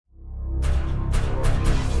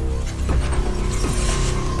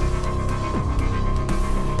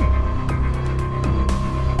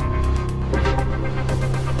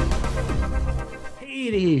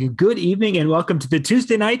good evening, and welcome to the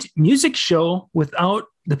Tuesday night music show without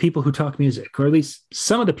the people who talk music, or at least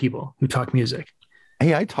some of the people who talk music.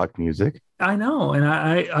 Hey, I talk music. I know, and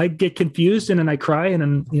I get confused, and then I cry,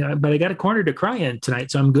 and then but I got a corner to cry in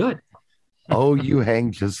tonight, so I'm good. Oh, you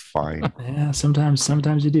hang just fine. Yeah,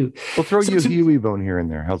 sometimes you do. We'll throw you a Huey bone here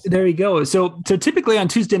and there. There you go. So typically on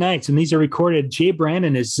Tuesday nights, and these are recorded, Jay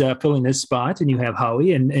Brandon is filling this spot, and you have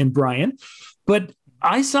Howie and Brian. But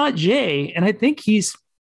I saw Jay, and I think he's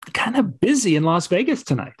kind of busy in Las Vegas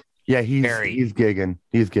tonight. Yeah, he's gigging.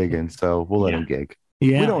 He's gigging, so we'll let him gig.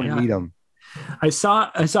 Yeah, we don't need him. I saw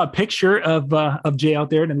a picture of Jay out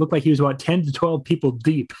there, and it looked like he was about 10 to 12 people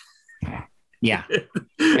deep. Yeah.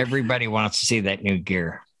 Everybody wants to see that new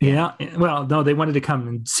gear. Yeah. Well, no, they wanted to come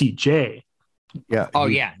and see Jay. Yeah. Oh,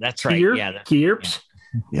 yeah, that's right.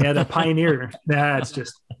 Yeah, the Pioneer. That's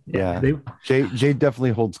just Jay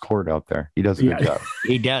definitely holds court out there. He does a good job.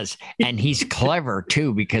 He does. And he's clever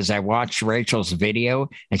too, because I watched Rachel's video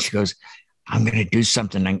and she goes, I'm going to do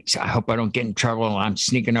something. I hope I don't get in trouble. I'm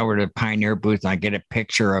sneaking over to the Pioneer booth and I get a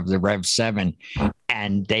picture of the Rev 7,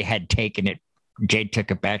 and they had taken it. Jay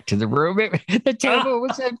took it back to the room. The table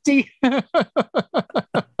was empty.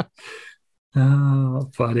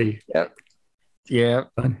 Oh, funny. Yep. Yeah.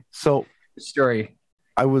 So, story.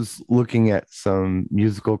 I was looking at some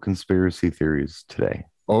musical conspiracy theories today.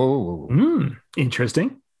 Oh,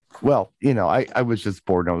 interesting. Well, I was just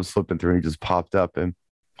bored and I was flipping through and it just popped up. And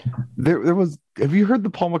there was, have you heard the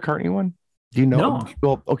Paul McCartney one? Do you know? No.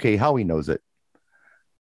 Well, okay, Howie knows it.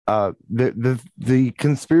 The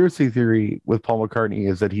conspiracy theory with Paul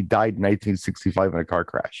McCartney is that he died in 1965 in a car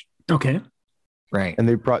crash. Okay. Right. And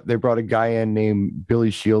they brought a guy in named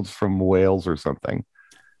Billy Shields from Wales or something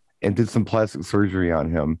and did some plastic surgery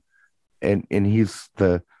on him. And he's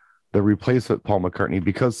the replacement Paul McCartney,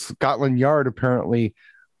 because Scotland Yard apparently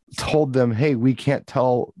told them, hey, we can't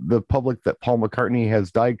tell the public that Paul McCartney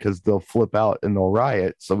has died because they'll flip out and they'll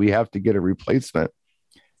riot. So we have to get a replacement.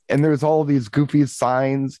 And there's all these goofy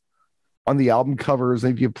signs on the album covers.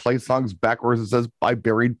 And if you play songs backwards, it says I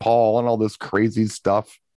buried Paul and all this crazy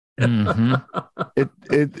stuff. Mm-hmm.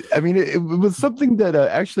 It was something that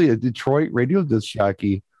actually a Detroit radio disc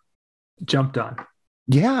jockey jumped on.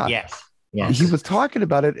 Yeah. Yes. He was talking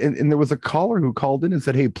about it. And there was a caller who called in and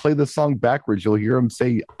said, hey, play the song backwards. You'll hear him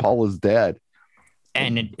say Paul is dead.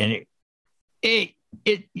 And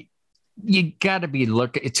you got to be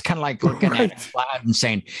looking. It's kind of like looking at a cloud and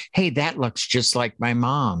saying, hey, that looks just like my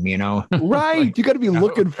mom, Right. You got to be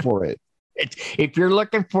looking for it. If you're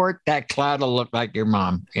looking for it, that cloud will look like your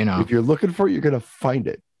mom, If you're looking for it, you're going to find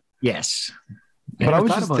it. Yes. But I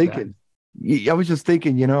was just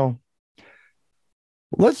thinking,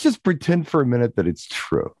 let's just pretend for a minute that it's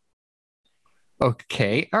true.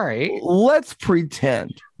 Okay. All right. Let's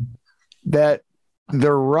pretend that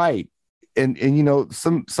they're right. And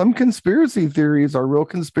some conspiracy theories are real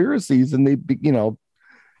conspiracies, and they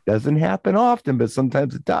doesn't happen often, but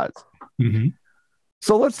sometimes it does. Mm-hmm.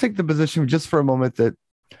 So let's take the position just for a moment that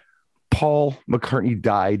Paul McCartney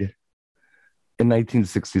died in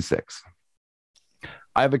 1966.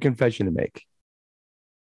 I have a confession to make.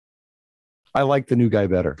 I like the new guy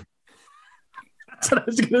better. That's what I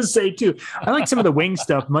was going to say too. I like some of the Wing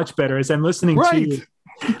stuff much better as I'm listening to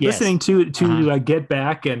Get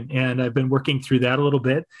Back, and I've been working through that a little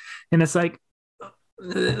bit, and it's like,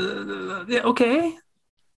 okay,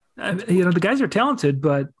 the guys are talented,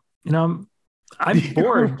 but I'm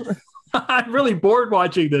bored. I'm really bored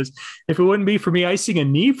watching this. If it wouldn't be for me icing a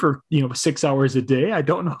knee for 6 hours a day, I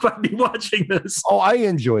don't know if I'd be watching this. Oh, I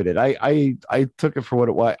enjoyed it. I took it for what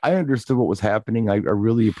it was. I understood what was happening. I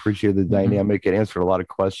really appreciated the dynamic. It answered a lot of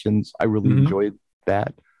questions. I really enjoyed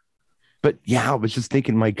that. But yeah, I was just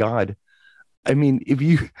thinking, my God,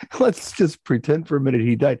 let's just pretend for a minute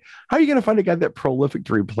he died. How are you going to find a guy that prolific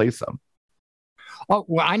to replace him? Oh,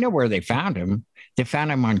 well, I know where they found him. They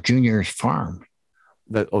found him on Junior's farm.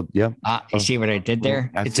 You see what I did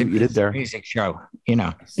there? It's a music show,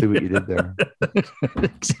 See what you did there.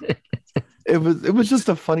 It was just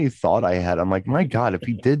a funny thought I had. I'm like, my God, if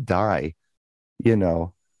he did die,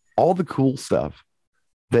 all the cool stuff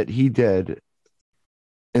that he did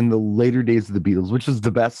in the later days of the Beatles, which is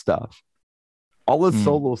the best stuff, all the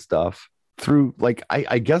solo stuff through, like,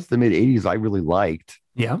 I guess the mid 80s, I really liked.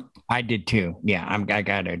 Yeah, I did too. Yeah, I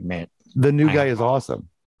gotta admit, the new guy is awesome.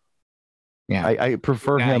 Yeah, I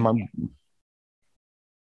prefer him.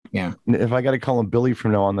 If I got to call him Billy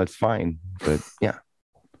from now on, that's fine. But yeah.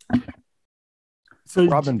 So,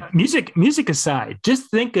 Robin, music aside,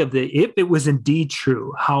 just think of if it was indeed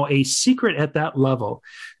true, how a secret at that level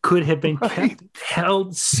could have been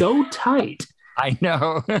held so tight I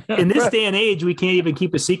know. In this day and age, we can't even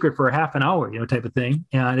keep a secret for a half an hour, type of thing.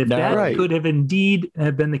 And if that could have indeed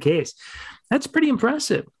have been the case, that's pretty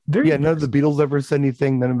impressive. Very impressive. None of the Beatles ever said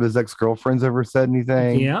anything. None of his ex-girlfriends ever said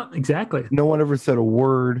anything. Yeah, exactly. No one ever said a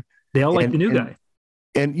word. They all like the new guy.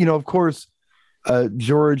 And, of course,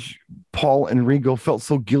 George, Paul, and Ringo felt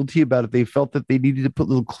so guilty about it. They felt that they needed to put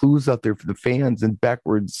little clues out there for the fans and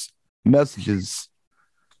backwards messages,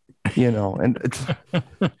 and it's,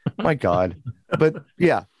 my God. But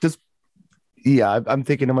I'm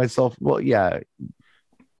thinking to myself, well, the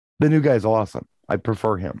new guy's awesome. I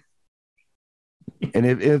prefer him. And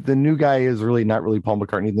if the new guy is really not really Paul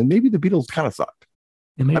McCartney, then maybe the Beatles kind of sucked.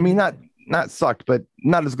 I mean, not sucked, but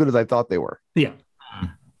not as good as I thought they were. Yeah.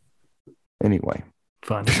 Anyway.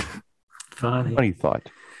 Funny thought.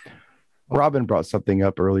 Robin brought something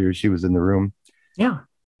up earlier. She was in the room. Yeah.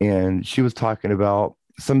 And she was talking about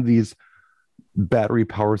some of these battery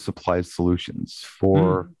power supply solutions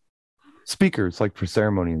for speakers, like for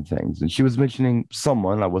ceremony and things. And she was mentioning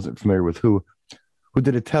someone, I wasn't familiar with who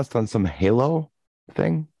did a test on some Halo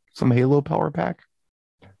thing, some Halo power pack.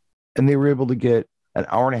 And they were able to get an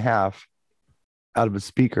hour and a half out of a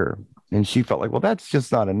speaker. And she felt like, well, that's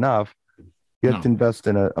just not enough. You have to invest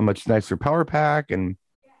in a much nicer power pack. And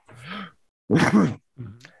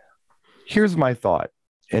here's my thought.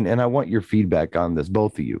 And I want your feedback on this.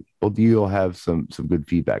 Both of you will have some good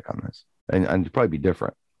feedback on this. And it'll probably be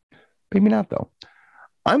different. Maybe not, though.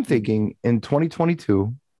 I'm thinking in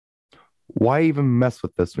 2022, why even mess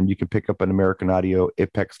with this when you can pick up an American Audio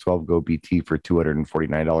Apex 12 Go BT for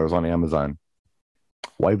 $249 on Amazon?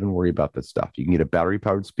 Why even worry about this stuff? You can get a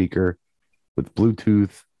battery-powered speaker with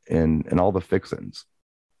Bluetooth and all the fixins.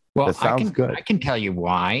 Well, that sounds good. I can tell you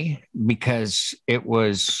why. Because it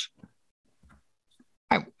was,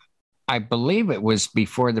 I believe it was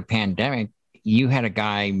before the pandemic. You had a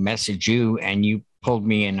guy message you, and you pulled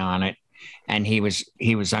me in on it. And he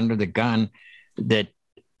was under the gun that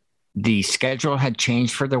the schedule had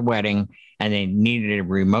changed for the wedding, and they needed a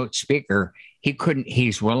remote speaker.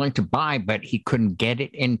 He's willing to buy, but he couldn't get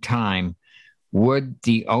it in time. Would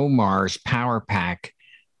the Omar's power pack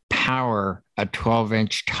power a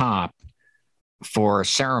 12-inch top for a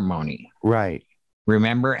ceremony? Right.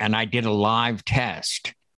 Remember? And I did a live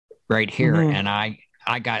test right here, and I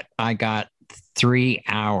got 3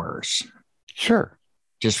 hours. Sure.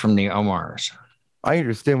 Just from the Omar's. I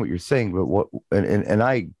understand what you're saying, but and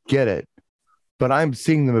I get it, but I'm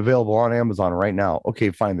seeing them available on Amazon right now.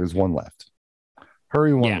 Okay, fine. There's one left.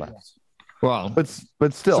 Hurry, one left. Well,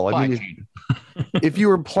 but still, I mean, if you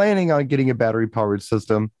were planning on getting a battery powered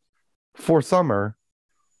system for summer,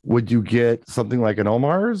 would you get something like an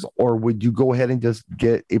Omar's, or would you go ahead and just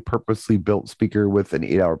get a purposely built speaker with an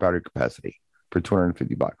 8-hour battery capacity for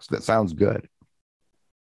 $250? That sounds good.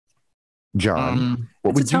 John,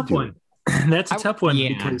 what would you do? One. That's a tough one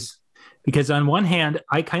because on one hand,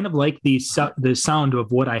 I kind of like the sound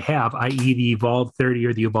of what I have, i.e. the Evolve 30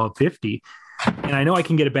 or the Evolve 50. And I know I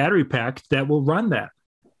can get a battery pack that will run that.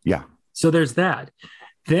 Yeah. So there's that.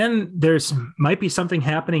 Then might be something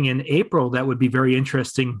happening in April that would be very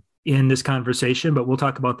interesting in this conversation, but we'll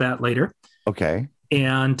talk about that later. Okay.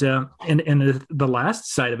 And the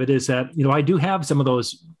last side of it is that, I do have some of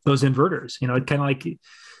those inverters, kind of like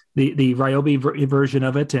the Ryobi version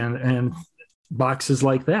of it and boxes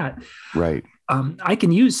like that. Right. I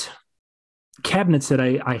can use cabinets that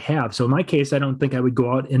I have. So in my case, I don't think I would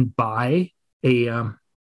go out and buy the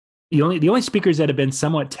only speakers that have been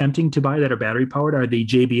somewhat tempting to buy that are battery powered are the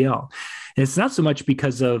JBL. And it's not so much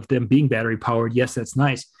because of them being battery powered. Yes, that's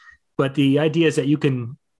nice. But the idea is that you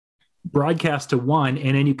can broadcast to one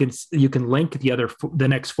and then you can link the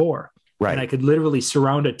next four. Right. And I could literally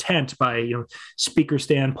surround a tent by, speaker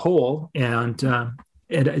stand pole and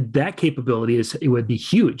that capability it would be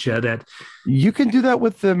huge. That you can do that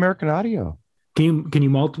with the American Audio. Can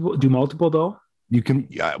you do multiple though? You can.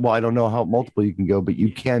 Well, I don't know how multiple you can go, but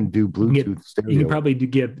you can do Bluetooth stereo. You can probably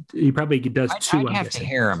He probably does two. I'd have to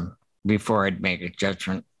hear him before I'd make a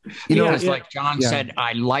judgment. Like John said,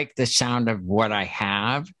 I like the sound of what I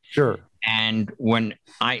have. Sure. And when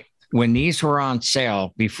these were on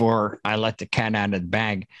sale before I let the cat out of the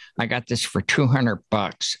bag, I got this for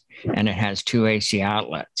 $200, and it has 2 AC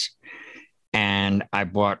outlets. And I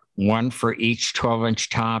bought one for each 12-inch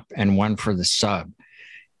top and one for the sub.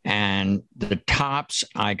 And the tops,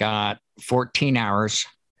 I got 14 hours,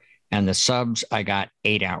 and the subs, I got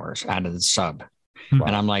 8 hours out of the sub. Wow.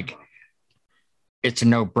 And I'm like, it's a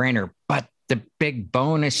no-brainer. But the big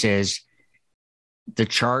bonus is the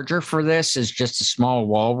charger for this is just a small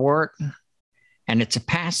wall wart, and it's a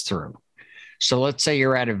pass-through. So let's say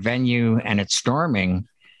you're at a venue and it's storming.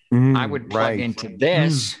 I would plug into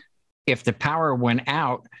this. If the power went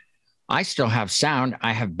out, I still have sound.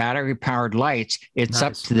 I have battery powered lights. It's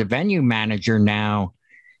up to the venue manager now.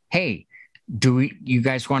 Hey, you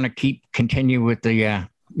guys want to continue with the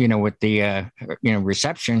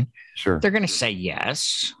reception? Sure. They're going to say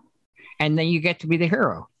yes, and then you get to be the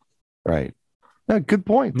hero. Right. No, good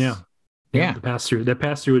point. Yeah. The pass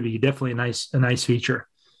through would be definitely a nice feature.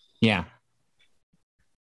 Yeah.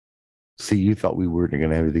 See, you thought we weren't going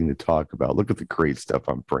to have anything to talk about. Look at the great stuff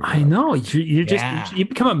I'm bringing. I know you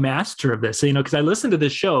become a master of this, because I listen to the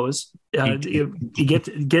shows. You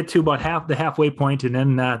get to about the halfway point, and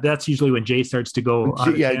then that's usually when Jay starts to go.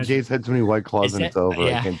 Jay's had so many White Claws and it's over.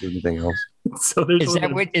 I can't do anything else. So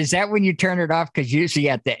is that when you turn it off? Because usually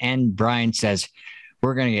at the end, Brian says,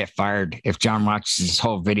 "We're going to get fired if John watches this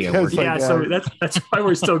whole video." So that's why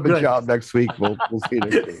we're so good. Good job next week. We'll see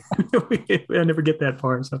next week. I never get that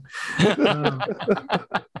far. So,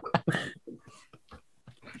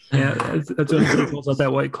 that's when he pulls out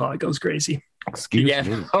that White Claw. It goes crazy. Excuse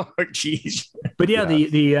me. Oh, jeez. But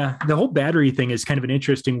the whole battery thing is kind of an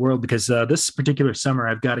interesting world because this particular summer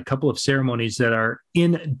I've got a couple of ceremonies that are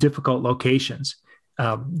in difficult locations.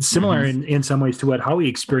 Similar in some ways to what Howie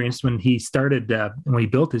experienced when he started, when he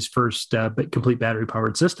built his first complete battery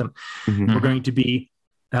powered system. We're going to be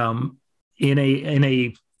in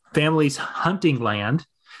a family's hunting land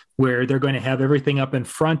where they're going to have everything up in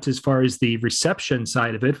front as far as the reception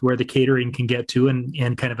side of it, where the catering can get to,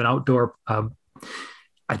 and kind of an outdoor.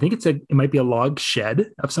 I think it might be a log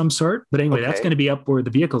shed of some sort, but anyway, that's going to be up where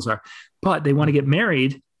the vehicles are. But they want to get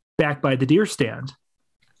married back by the deer stand.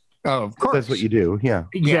 Oh, of course. That's what you do. Yeah,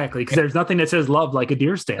 exactly. Because there's nothing that says love like a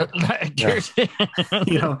deer stand. Right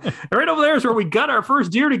over there is where we got our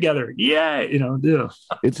first deer together. Yeah.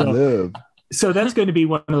 It's love. So that's going to be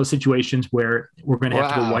one of those situations where we're going to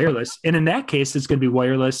have to go wireless. And in that case, it's going to be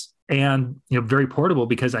wireless and, very portable,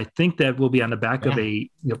 because I think that will be on the back of an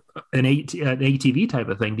ATV type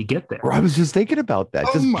of thing to get there. I was just thinking about that.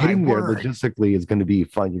 Just getting there logistically is going to be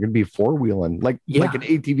fun. You're going to be four-wheeling like an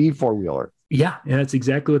ATV four-wheeler. Yeah, that's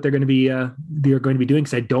exactly what they're going to be. They're going to be doing,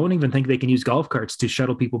 because I don't even think they can use golf carts to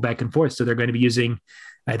shuttle people back and forth. So they're going to be using,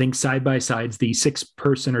 I think, side by sides, the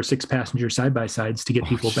 6-person or 6-passenger side by sides to get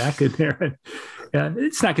people back in there. And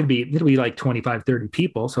it's not going to be. It'll be like 25, 30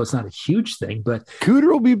 people, so it's not a huge thing. But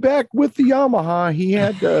Cooter will be back with the Yamaha. He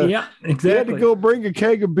had to. Exactly. He had to go bring a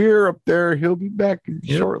keg of beer up there. He'll be back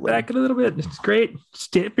shortly. Back in a little bit. It's great.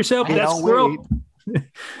 Step yourself. That squirrel.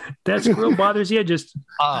 That squirrel bothers you, just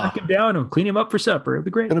knock him down and clean him up for supper. It'll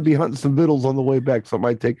be great. Gonna be hunting some vittles on the way back, so it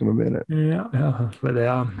might take him a minute. But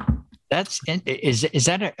is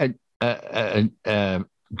that a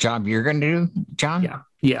job you're gonna do, John?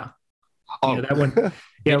 Yeah. Oh, that one.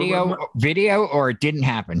 Video, or it didn't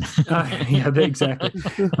happen. Exactly.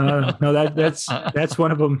 No, that's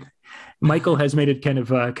one of them. Michael has made it kind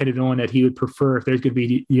of known that he would prefer, if there's going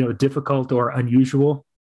to be difficult or unusual,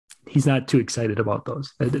 he's not too excited about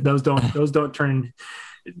those. Those don't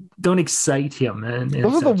excite him. And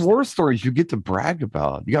those are the war stories you get to brag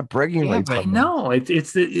about. You got bragging rights. But no,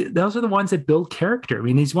 those are the ones that build character. I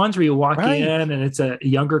mean, these ones where you walk in and it's a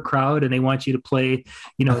younger crowd and they want you to play,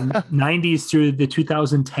 90s through the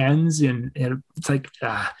 2010s, and it's like,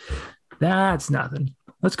 that's nothing.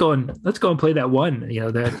 Let's go and play that one.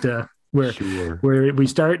 Where we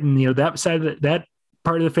start, and that side of that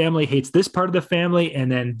part of the family hates this part of the family,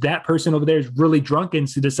 and then that person over there is really drunk and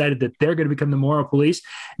so decided that they're going to become the moral police.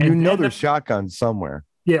 And there's shotguns somewhere.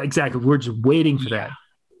 Yeah, exactly. We're just waiting for that.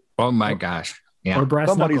 Oh my gosh! Yeah, or brass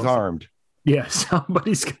somebody's knuckles. Armed. Yeah,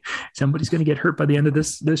 somebody's going to get hurt by the end of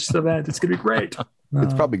this event. It's going to be great.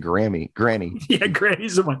 It's probably Granny. Yeah,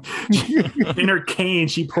 Granny's the one. In her cane,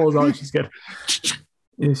 she pulls out. She's got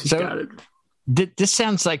it. This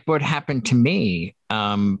sounds like what happened to me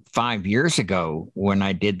 5 years ago when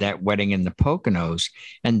I did that wedding in the Poconos,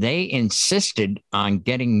 and they insisted on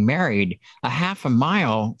getting married a half a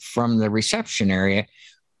mile from the reception area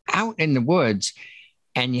out in the woods.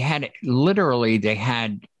 And they had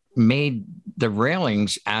made the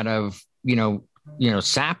railings out of,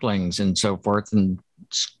 saplings and so forth, and,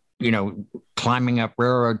 climbing up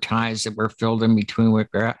railroad ties that were filled in between.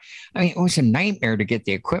 It was a nightmare to get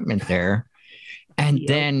the equipment there.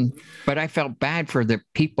 And but I felt bad for the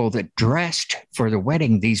people that dressed for the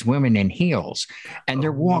wedding, these women in heels, and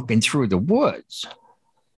they're walking through the woods.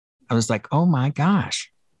 I was like, oh my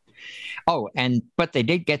gosh. But they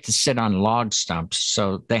did get to sit on log stumps,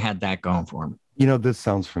 so they had that going for them. This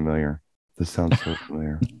sounds familiar. This sounds so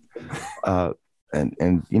familiar.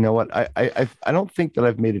 And you know what? I don't think that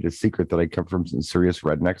I've made it a secret that I come from some serious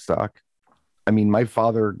redneck stock. I mean, my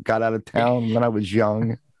father got out of town when I was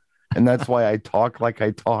young. and that's why I talk like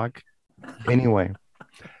I talk. Anyway,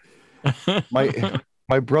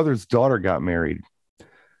 my brother's daughter got married,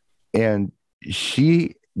 and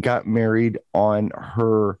she got married on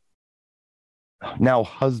her now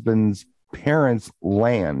husband's parents'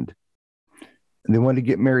 land. And they wanted to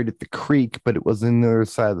get married at the creek, but it was on the other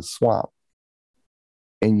side of the swamp.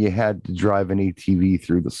 And you had to drive an ATV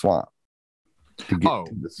through the swamp to get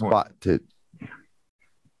to the spot.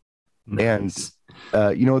 Nice.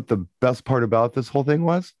 And you know what the best part about this whole thing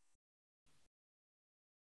was?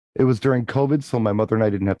 It was during COVID, so my mother and I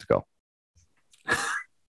didn't have to go.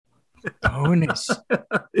 Bonus.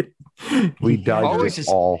 We dodged it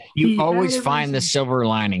all. You always find the silver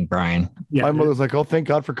lining, Brian. Yeah, my mother's like, "Oh, thank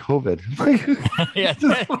God for COVID." Yeah,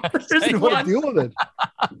 didn't want to deal with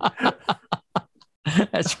it.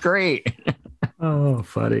 That's great. Oh,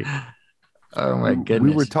 funny. Oh my goodness.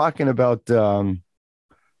 We were talking about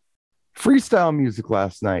freestyle music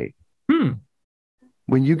last night.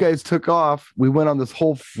 When you guys took off, we went on this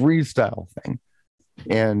whole freestyle thing,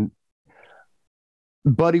 and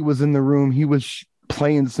Buddy was in the room. He was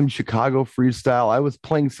playing some Chicago freestyle. I was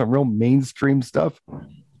playing some real mainstream stuff,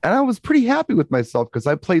 and I was pretty happy with myself because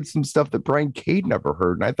I played some stuff that Brian Cade never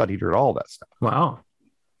heard, and I thought he'd heard all that stuff. Wow.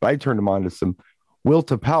 I turned him on to some Will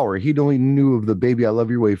to Power. He'd only knew of the Baby I Love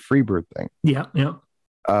Your Way Freebird thing. Yeah.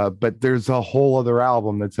 But there's a whole other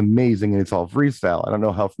album that's amazing, and it's all freestyle. I don't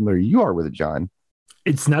know how familiar you are with it, John.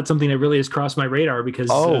 It's not something that really has crossed my radar because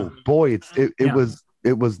boy, it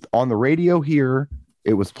was on the radio here.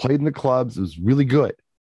 It was played in the clubs. It was really good,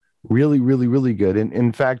 really, really, really good. And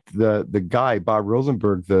in fact, the guy Bob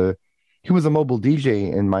Rosenberg, he was a mobile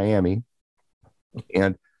DJ in Miami,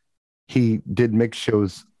 and he did mix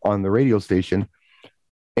shows on the radio station,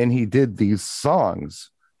 and he did these songs,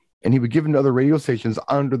 and he would give them to other radio stations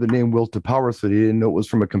under the name Will to Power, so they didn't know it was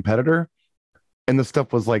from a competitor, and the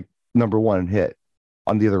stuff was like #1 hit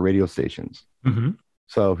on the other radio stations. Mm-hmm.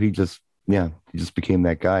 So he just became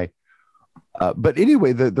that guy. But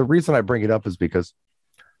anyway, the reason I bring it up is because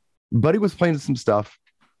Buddy was playing some stuff,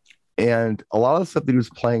 and a lot of the stuff that he was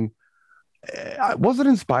playing wasn't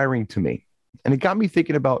inspiring to me. And it got me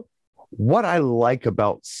thinking about what I like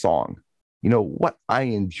about song, what I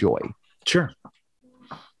enjoy. Sure.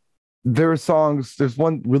 There are songs, there's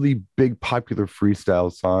one really big popular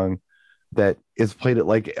freestyle song that is played at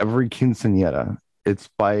like every quinceañera. It's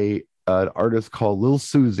by an artist called Lil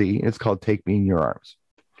Susie. It's called Take Me in Your Arms.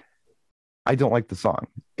 I don't like the song.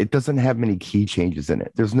 It doesn't have many key changes in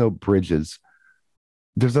it. There's no bridges.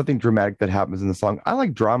 There's nothing dramatic that happens in the song. I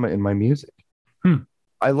like drama in my music.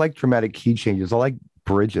 I like dramatic key changes. I like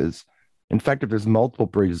bridges. In fact, if there's multiple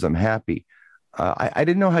bridges, I'm happy. I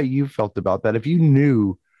didn't know how you felt about that. If you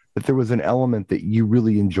knew that there was an element that you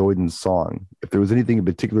really enjoyed in the song, if there was anything in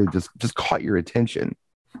particular just caught your attention,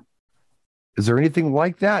 is there anything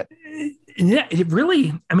like that? Yeah, it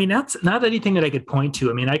really, that's not anything that I could point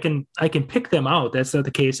to. I can pick them out. That's not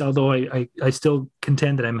the case. Although I still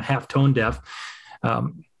contend that I'm half tone deaf.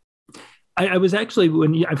 I was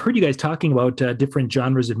actually, I've heard you guys talking about different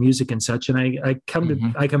genres of music and such, and I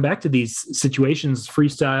come back to these situations,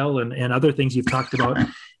 freestyle and other things you've talked about,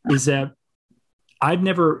 is that I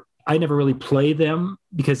never really play them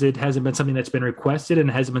because it hasn't been something that's been requested, and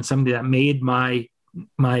it hasn't been something that made my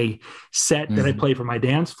set that I play for my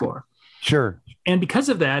dance floor. Sure. And because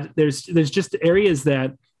of that, there's just areas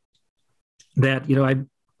that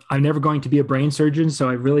I'm never going to be a brain surgeon, so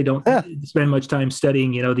I really don't spend much time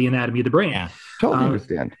studying, the anatomy of the brain. Yeah, totally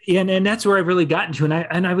understand. And that's where I've really gotten to.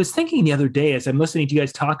 And I was thinking the other day, as I'm listening to you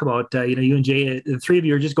guys talk about, you and Jay, the three of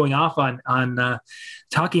you are just going off on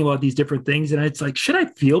talking about these different things. And it's like, should I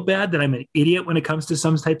feel bad that I'm an idiot when it comes to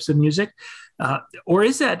some types of music? Or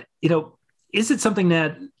is that, is it something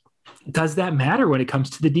that does that matter when it comes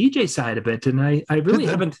to the DJ side of it? And I really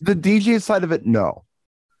haven't. The DJ side of it, no.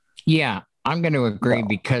 Yeah, I'm going to agree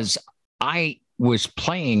because I was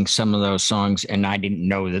playing some of those songs and I didn't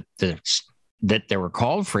know that they were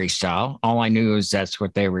called freestyle. All I knew is that's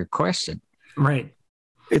what they requested. Right.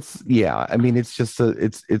 It's just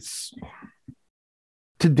it's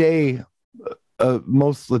today.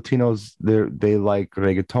 Most Latinos, they like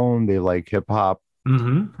reggaeton, they like hip hop.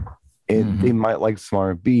 Mm-hmm. And they might like some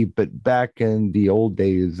R&B, but back in the old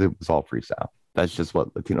days, it was all freestyle. That's just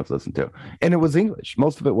what Latinos listen to. And it was English.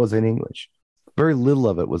 Most of it was in English. Very little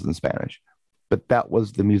of it was in Spanish. But that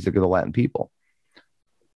was the music of the Latin people.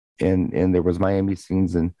 And there was Miami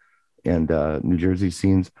scenes and New Jersey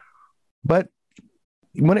scenes. But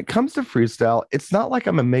when it comes to freestyle, it's not like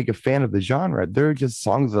I'm a mega fan of the genre. They're just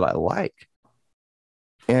songs that I like.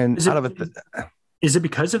 And Is it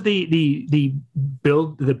because of the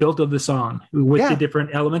build of the song with the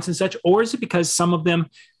different elements and such, or is it because some of them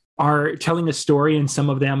are telling a story and some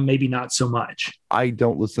of them maybe not so much? I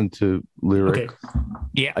don't listen to lyrics. Okay.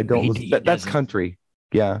 Yeah, I don't listen. That's country.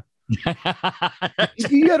 Yeah.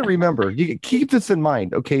 You got to remember, you keep this in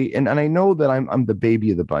mind, okay? And I know that I'm the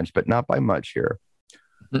baby of the bunch, but not by much here.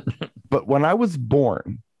 But when I was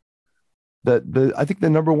born, I think the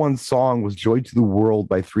number one song was "Joy to the World"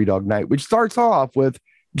 by Three Dog Night, which starts off with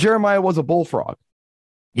 "Jeremiah was a bullfrog."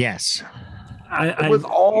 Yes, it was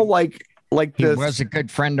all like he this. Was a good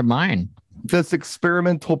friend of mine. This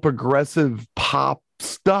experimental progressive pop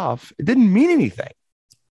stuff. It didn't mean anything.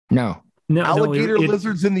 No. Alligator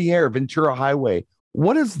lizards in the air, Ventura Highway.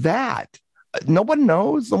 What is that? No one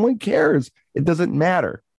knows. No one cares. It doesn't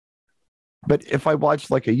matter. But if I watch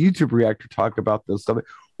like a YouTube reactor talk about this stuff,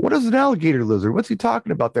 what is an alligator lizard? What's he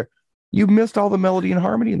talking about there? You missed all the melody and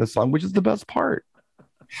harmony in the song, which is the best part.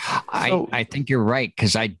 I think you're right,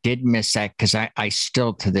 because I did miss that, because I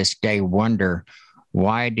still to this day wonder,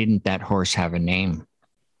 why didn't that horse have a name?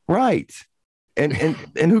 Right. And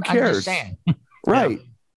who cares? Right. Yeah.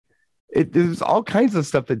 There's all kinds of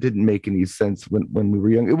stuff that didn't make any sense when we were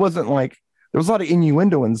young. It wasn't like there was a lot of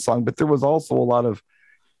innuendo in the song, but there was also a lot of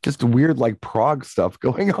just weird like prog stuff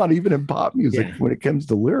going on, even in pop music when it comes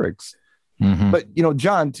to lyrics. Mm-hmm. But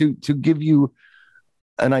John, to give you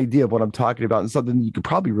an idea of what I'm talking about and something you could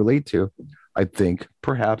probably relate to, I think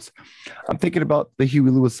perhaps I'm thinking about the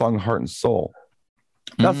Huey Lewis song "Heart and Soul."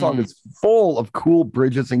 That song is full of cool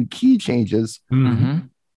bridges and key changes. Mm-hmm.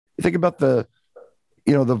 You think about the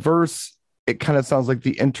verse, it kind of sounds like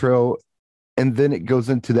the intro, and then it goes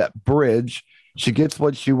into that bridge. She gets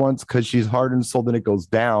what she wants because she's heart and soul, then it goes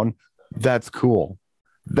down. That's cool.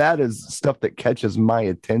 That is stuff that catches my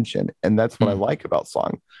attention, and that's what I like about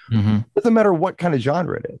song. Mm-hmm. Doesn't matter what kind of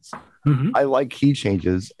genre it is. Mm-hmm. I like key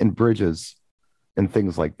changes and bridges and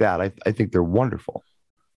things like that. I think they're wonderful.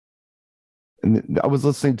 And I was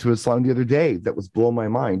listening to a song the other day that was blowing my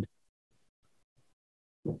mind.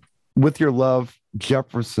 "With Your Love,"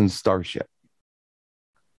 Jefferson Starship.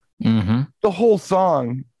 Mm-hmm. The whole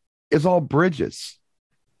song is all bridges.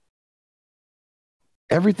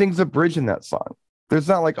 Everything's a bridge in that song. There's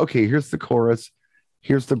not like, okay, here's the chorus,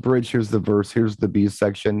 here's the bridge, here's the verse, here's the B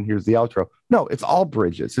section, here's the outro. No, it's all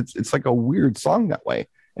bridges. It's like a weird song that way,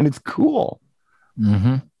 and it's cool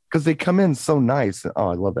because they come in so nice. Oh,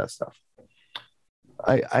 I love that stuff.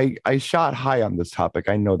 I shot high on this topic.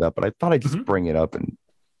 I know that, but I thought I'd just bring it up and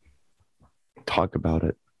talk about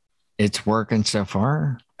it. It's working so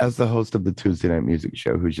far. As the host of the Tuesday Night Music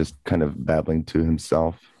Show, who's just kind of babbling to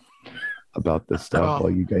himself about this stuff while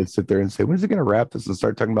you guys sit there and say, "When's it going to wrap this and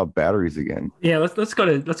start talking about batteries again?" Yeah, let's go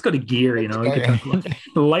to gear. We could talk about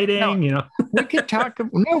lighting. We could talk.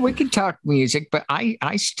 No, we could talk music, but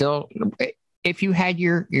I still, if you had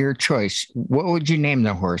your choice, what would you name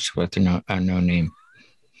the horse with a no name?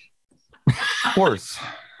 Horse.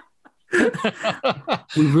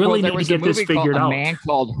 We really need to get this figured out. A Man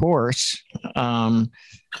Called Horse.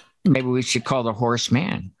 Maybe we should call the horse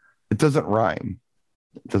man. It doesn't rhyme.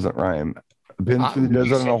 I've been through the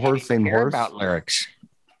desert on a horse named Horse. About lyrics.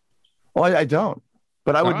 Well, I don't,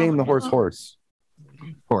 but I would name the horse Horse.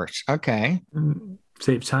 Horse. Okay.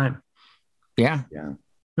 Saves time. Yeah. You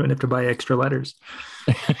don't have to buy extra letters.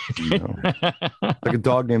 Like a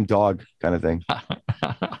dog named Dog kind of thing.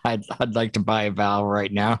 I'd like to buy a vowel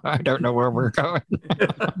right now. I don't know where we're going.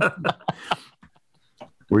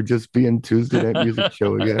 We're just being Tuesday Night Music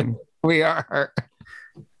Show again. We are.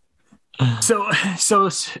 So as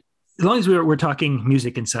long as we're talking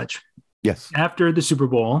music and such. Yes. After the Super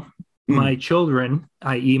Bowl, my children,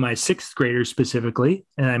 i.e. my sixth graders specifically,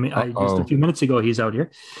 and just a few minutes ago, he's out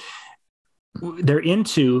here. They're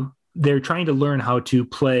trying to learn how to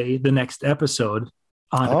play the next episode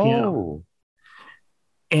on the piano.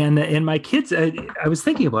 And my kids, I was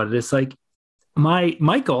thinking about it. It's like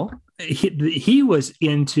Michael, he was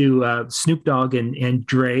into Snoop Dogg and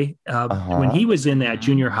Dre when he was in that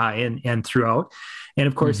junior high and throughout. And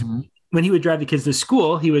of course, when he would drive the kids to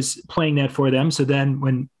school, he was playing that for them. So then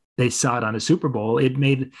when they saw it on a Super Bowl, it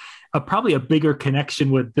made probably a bigger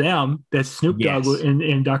connection with them that Snoop Dogg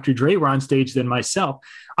and Dr. Dre were on stage than myself.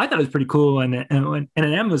 I thought it was pretty cool. And when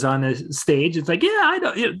Eminem was on the stage, it's like, I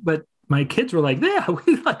don't, but my kids were like, yeah,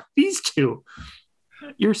 we like these two.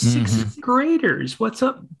 You're sixth graders. What's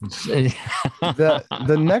up?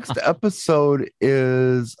 The next episode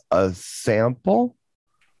is a sample.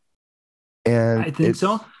 And I think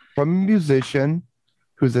so. From a musician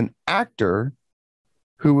who's an actor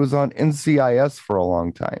who was on NCIS for a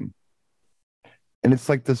long time. And it's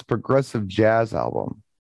like this progressive jazz album.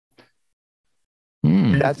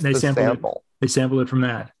 That's they the sample. They sampled it from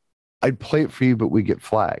that. I'd play it for you, but we get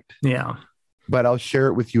flagged. Yeah. But I'll share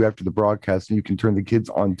it with you after the broadcast, and you can turn the kids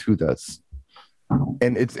on to this.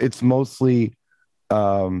 And it's mostly,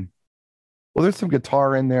 well, there's some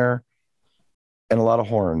guitar in there and a lot of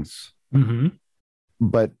horns. Mm-hmm.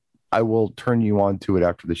 But I will turn you on to it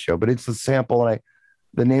after the show. But it's a sample, and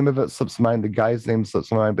the name of it slips my mind. The guy's name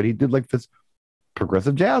slips my mind, but he did like this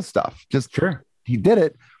progressive jazz stuff. Just sure. He did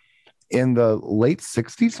it in the late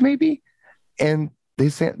 60s, maybe. And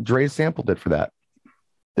Dre sampled it for that.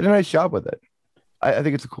 Did a nice job with it. I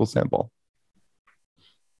think it's a cool sample.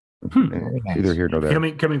 Either here nor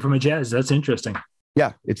there. Coming from a jazz, that's interesting.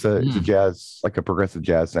 Yeah, it's a jazz, like a progressive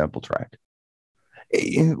jazz sample track.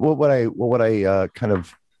 What would I kind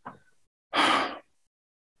of?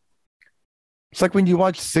 It's like when you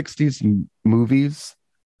watch 60s movies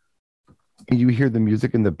and you hear the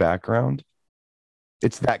music in the background.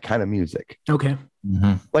 It's that kind of music. Okay.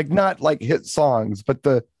 Mm-hmm. Like not like hit songs, but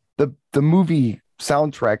the movie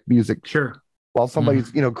soundtrack music. Sure. While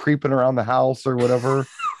somebody's creeping around the house or whatever.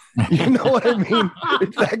 You know what I mean?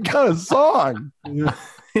 It's that kind of song.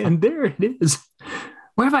 And there it is.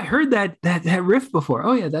 Where have I heard that riff before?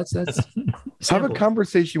 Oh yeah, that's Have a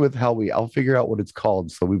conversation with Howie. I'll figure out what it's called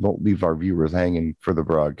so we won't leave our viewers hanging for the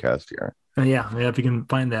broadcast here. Yeah, if you can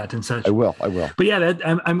find that and such. I will. But yeah,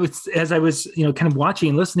 as I was kind of watching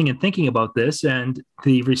and listening and thinking about this and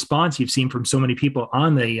the response you've seen from so many people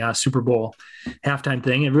on the Super Bowl halftime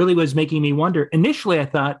thing, it really was making me wonder. Initially, I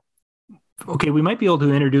thought, okay, we might be able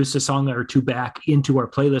to introduce a song or two back into our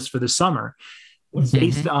playlist for the summer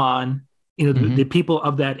based on the people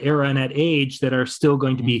of that era and that age that are still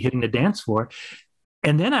going to be hitting the dance floor.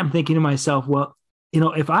 And then I'm thinking to myself, well,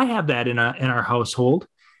 if I have that in our household,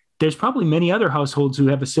 there's probably many other households who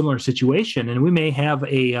have a similar situation, and we may have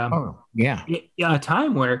a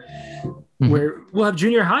time where we'll have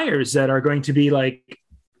junior hires that are going to be like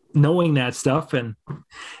knowing that stuff, and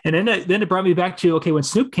then it brought me back to, okay, when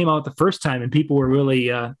Snoop came out the first time, and people were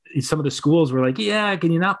really some of the schools were like, yeah,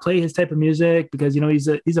 can you not play his type of music because he's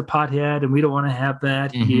a pothead and we don't want to have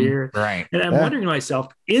that here, right? And I'm wondering to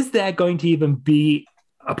myself, is that going to even be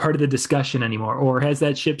a part of the discussion anymore, or has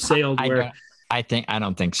that ship sailed? I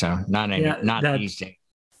don't think so. Not these days.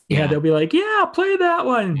 Yeah, they'll be like, yeah, play that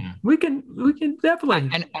one. Yeah. We can definitely.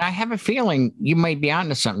 And I have a feeling you might be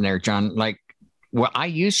onto something there, John. Like, well, I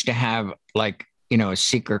used to have like, a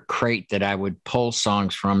secret crate that I would pull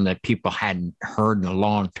songs from that people hadn't heard in a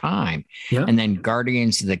long time. Yeah. And then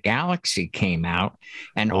Guardians of the Galaxy came out,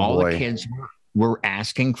 and the kids were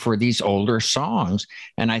asking for these older songs.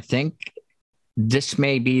 And I think this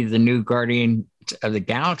may be the new Guardian of the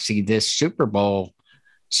Galaxy, this Super Bowl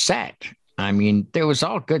set. I mean, there was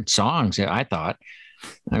all good songs, I thought.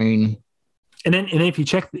 I mean, and if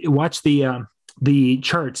you watch the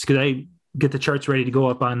charts, because I get the charts ready to go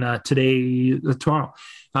up on tomorrow.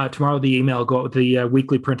 Tomorrow the email will go out with the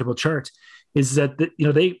weekly printable chart. Is that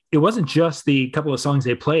it wasn't just the couple of songs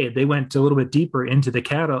they played. They went a little bit deeper into the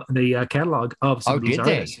catalog of some of these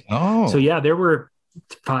artists. Oh, so yeah, there were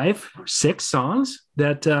 5 or 6 songs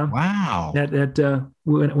that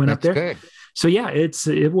went up there. Good. So yeah,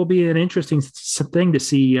 it will be an interesting thing to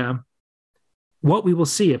see what we will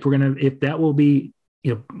see if that will be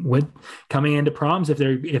coming into proms,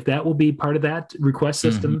 if that will be part of that request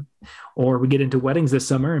system, or we get into weddings this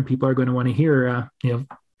summer and people are going to want to hear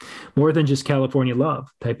more than just California Love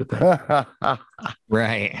type of thing.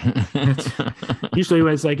 Right. Usually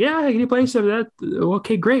it's like, yeah, can you play some of that?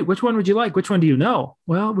 Okay, great. Which one would you like? Which one do you know?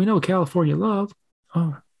 Well, we know California Love.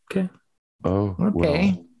 Oh, okay. Oh,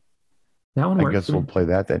 okay. Well, that one works. I guess we'll play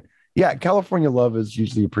that then. Yeah, California Love is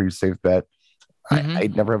usually a pretty safe bet.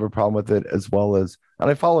 I'd never have a problem with it, as well as, and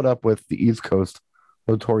I followed up with the East Coast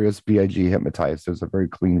Notorious B.I.G. Hypnotized. There's a very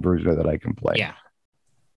clean version of that I can play.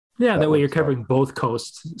 Yeah, that way you're covering both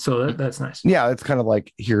coasts, so that's nice. Yeah, it's kind of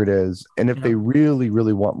like, here it is. And if they really,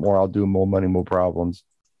 really want more, I'll do More Money, More Problems.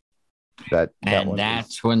 That's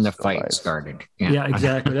when the fight started. Yeah,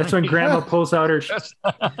 exactly. That's when Grandma pulls out her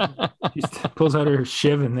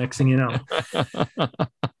shiv, and next thing you know,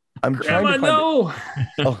 I'm Grandma, no.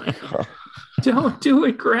 Oh, don't do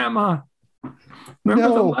it, Grandma.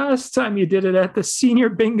 Remember the last time you did it at the senior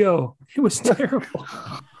bingo? It was terrible.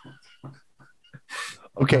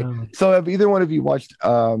 Okay, so have either one of you watched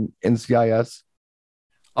NCIS?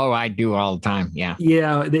 Oh, I do all the time. Yeah,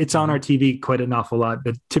 it's on our TV quite an awful lot.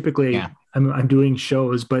 But typically, I'm doing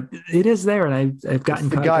shows, but it is there, and I've gotten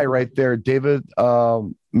the guy right there, David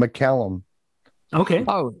McCallum. Okay.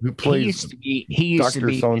 Oh, who plays he used to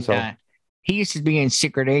be so-and-so. He used to be in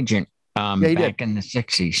Secret Agent back in the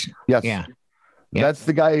 60s. Yes. Yeah. That's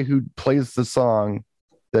the guy who plays the song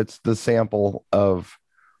that's the sample of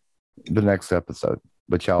the next episode,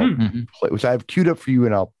 which I'll play, which I have queued up for you,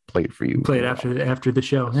 and I'll play it for you. Play it after the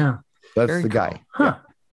show. Yeah, that's Very the cool. guy. Huh.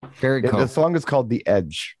 Yeah. Very cool. The song is called "The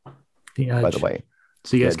Edge," by the way.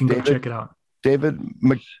 So you guys can go check it out. David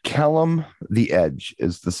McCallum, "The Edge"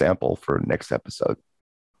 is the sample for next episode.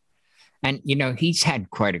 And, he's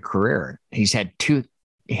had quite a career. He's had 2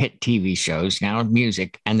 hit TV shows, now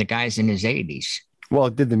music, and the guy's in his 80s. Well,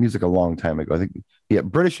 it did the music a long time ago. I think,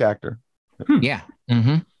 British actor. Yeah.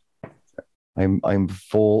 Mm-hmm. I'm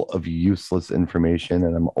full of useless information,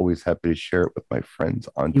 and I'm always happy to share it with my friends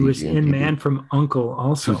on. He was DJNTV. in Man from U.N.C.L.E.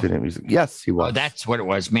 also. Yes, he was. Oh, that's what it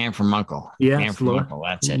was. Man from U.N.C.L.E. Yeah, Man from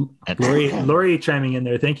U.N.C.L.E. That's it. Lori chiming in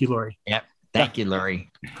there. Thank you, Lori. Yep. Thank you,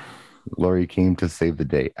 Lori. Lori came to save the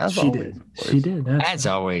day. She did. As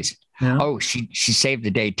always. Yeah. Oh, she saved the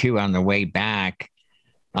day too. On the way back,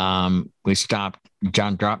 we stopped.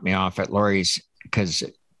 John dropped me off at Lori's because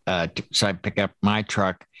so I pick up my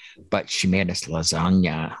truck, but she made us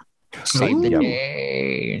lasagna. Saved the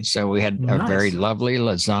day. So we had a very lovely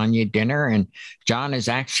lasagna dinner, and John is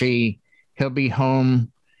he'll be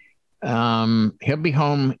home. He'll be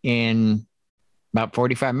home in about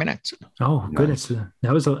 45 minutes. Oh, goodness.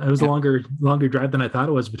 That was a longer drive than I thought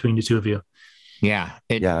it was between the two of you. Yeah.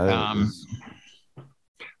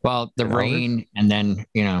 Well, the rain and then,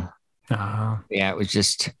 it was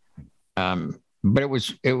just, but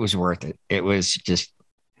it was worth it. It was just,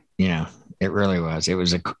 it really was. It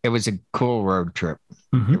was a cool road trip.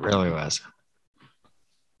 Mm-hmm. It really was.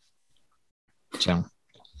 So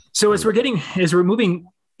as we're moving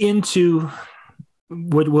into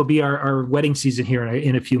what will be our wedding season here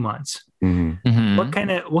in a few months, what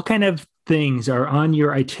kind of things are on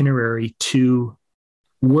your itinerary to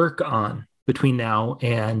work on between now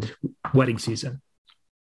and wedding season?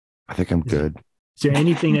 I think I'm good. Is there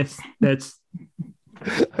anything that's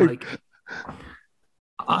like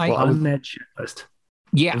on that checklist?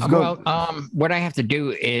 Yeah. What I have to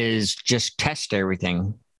do is just test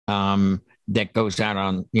everything that goes out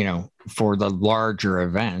on, for the larger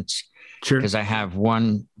events. Sure. Because I have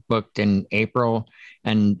one booked in April,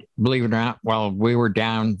 and believe it or not, while we were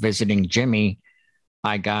down visiting Jimmy,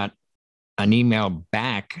 I got an email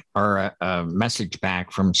back or a message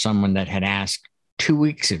back from someone that had asked 2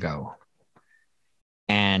 weeks ago.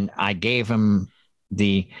 And I gave him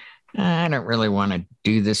I don't really want to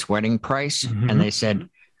do this wedding price. Mm-hmm. And they said,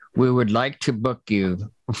 we would like to book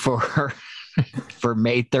you for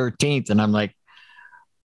May 13th. And I'm like,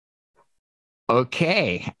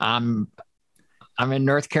 okay, I'm in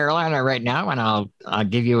North Carolina right now, and I'll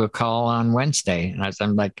give you a call on Wednesday. And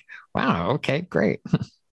I'm like, wow, okay, great.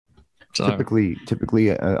 So typically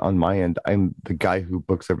on my end, I'm the guy who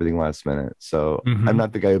books everything last minute. So I'm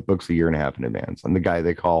not the guy who books a year and a half in advance. I'm the guy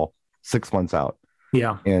they call 6 months out.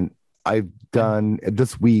 Yeah. And I've done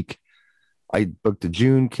this week. I booked a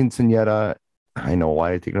June quinceañera. I know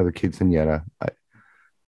why I take another quinceañera.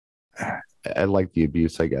 I like the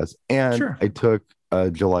abuse, I guess. And sure. I took a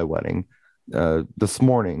July wedding this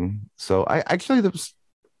morning. So I actually, in the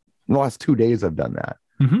last 2 days, I've done that.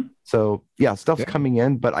 Mm-hmm. So yeah, stuff's coming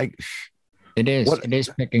in, but it is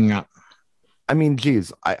picking up. I mean,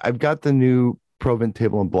 geez, I've got the new Provent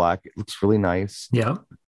table in black. It looks really nice. Yeah.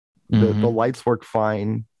 The lights work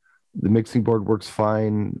fine. The mixing board works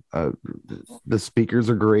fine. The speakers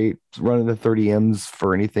are great. It's running the 30 M's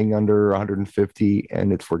for anything under 150,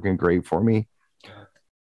 and it's working great for me.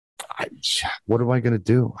 What am I going to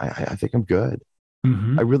do? I think I'm good.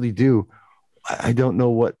 Mm-hmm. I really do. I don't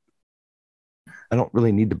know what. I don't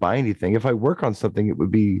really need to buy anything. If I work on something, it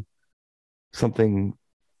would be something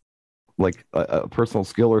like a personal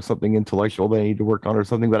skill or something intellectual that I need to work on or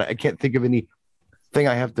something. But I can't think of anything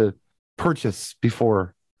I have to purchase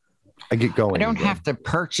before I get going. I don't have to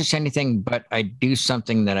purchase anything, but I do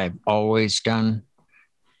something that I've always done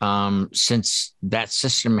since that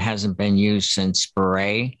system hasn't been used since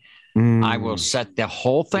Beret. I will set the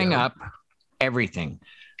whole thing up, everything,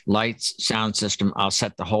 lights, sound system. I'll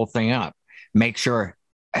set the whole thing up. Make sure,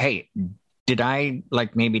 hey, did I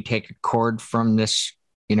maybe take a cord from this,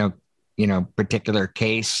 particular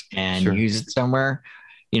case and use it somewhere?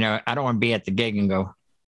 I don't want to be at the gig and go,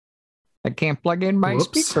 I can't plug in my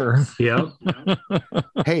speaker. Yeah.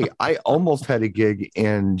 Hey, I almost had a gig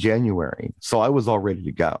in January, so I was all ready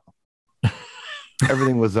to go.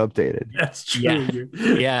 Everything was updated. That's true.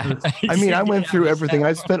 Yeah. I mean, I went through everything.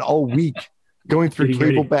 I spent all week going through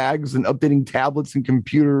cable bags and updating tablets and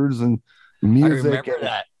computers and music. I remember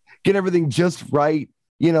that. Get everything just right.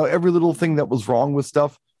 Every little thing that was wrong with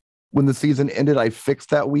stuff when the season ended, I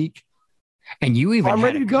fixed that week. And you even I'm had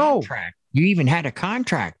ready a to go. Contract. You even had a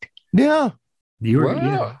contract. Yeah. You were,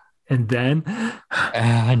 Whoa. and then, What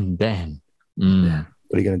are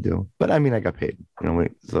you going to do? But I mean, I got paid,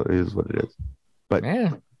 so it is what it is. But,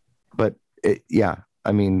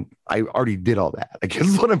 I mean, I already did all that. I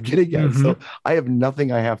guess what I'm getting at. So I have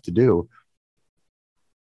nothing I have to do.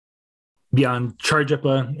 Beyond charge up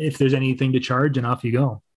if there's anything to charge, and off you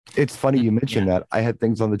go. It's funny you mentioned that. I had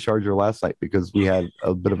things on the charger last night because we had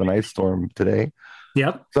a bit of an ice storm today.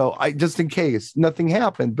 Yep. So I just in case nothing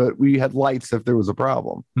happened, but we had lights if there was a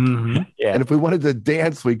problem. Mm-hmm. Yeah. And if we wanted to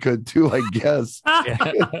dance, we could too, I guess.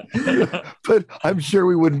 But I'm sure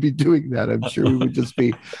we wouldn't be doing that. I'm sure we would just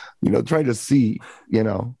be, trying to see,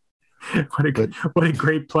 What a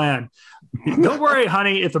great plan. Don't worry,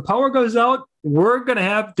 honey. If the power goes out, we're going to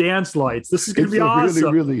have dance lights. This is going to be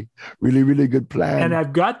awesome. Really good plan. And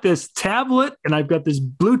I've got this tablet and I've got this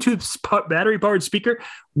Bluetooth battery powered speaker.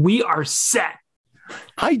 We are set.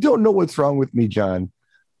 I don't know what's wrong with me, John.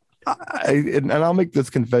 And I'll make this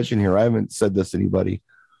confession here. I haven't said this to anybody,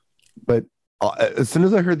 but as soon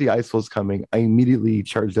as I heard the ice was coming, I immediately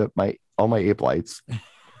charged up all my Ape lights.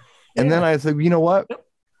 And then I said, you know what? I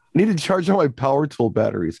need to charge all my power tool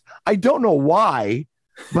batteries. I don't know why,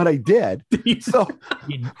 but I did. So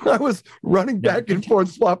I was running back and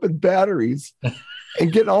forth, swapping batteries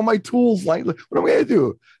and getting all my tools. What am I going to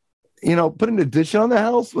do? Put an addition on the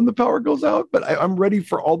house when the power goes out, but I'm ready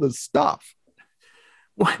for all this stuff.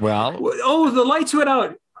 Well, the lights went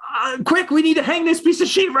out. Quick, we need to hang this piece of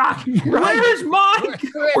sheetrock. Right. Where's mine?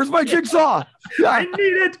 Where's my jigsaw? I need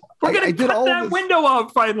it. We're going to cut that window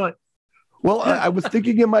out finally. Well, I was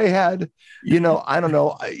thinking in my head, I don't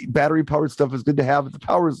know, battery powered stuff is good to have, but the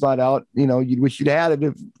power's not out. You'd wish you'd had it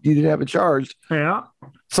if you didn't have it charged. Yeah.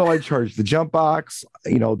 So I charged the jump box,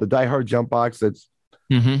 the diehard jump box. That's,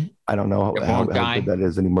 I don't know how good that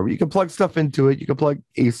is anymore, but you can plug stuff into it. You can plug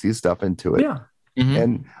AC stuff into it. Yeah.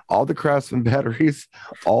 And all the Craftsman batteries,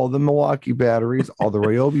 all the Milwaukee batteries, all the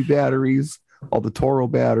Ryobi batteries, all the Toro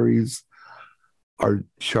batteries are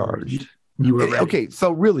charged. You were ready. Okay,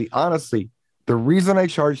 so really, honestly, the reason I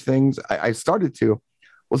charge things, I started to,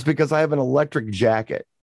 was because I have an electric jacket.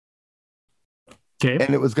 Okay.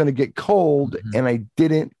 And it was going to get cold, and I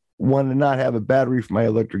didn't want to not have a battery for my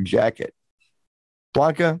electric jacket.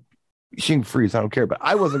 Blanca, she can freeze, I don't care, but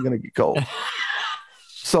I wasn't going to get cold.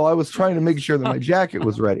 So I was trying to make sure that my jacket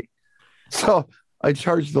was ready. So I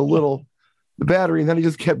charged the battery, and then it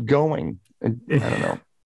just kept going. And I don't know.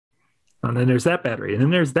 And then there's that battery, and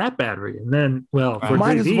then there's that battery, and then for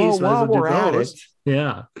might as well while we're at it.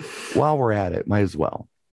 Yeah. While we're at it, might as well.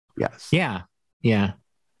 Yes. Yeah. Yeah.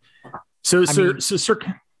 So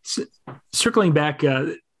circling back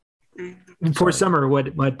for summer,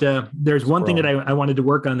 what there's one thing that I wanted to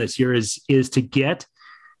work on this year is to get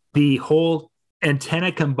the whole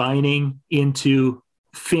antenna combining into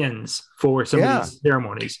fins for some of these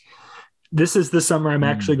ceremonies. This is the summer I'm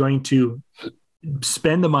actually going to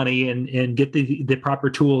spend the money and get the proper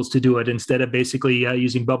tools to do it instead of basically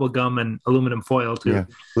using bubble gum and aluminum foil to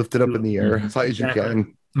lift it up in the air as high as you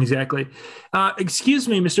can. Exactly. Excuse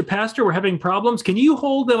me, Mr. Pastor, we're having problems. Can you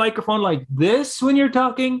hold the microphone like this when you're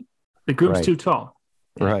talking? The group's too tall.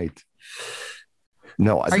 Right.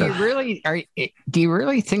 No. Do you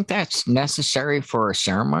really think that's necessary for a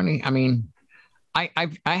ceremony? I mean,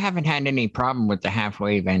 I haven't had any problem with the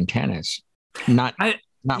half-wave antennas. Not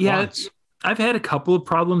once. I've had a couple of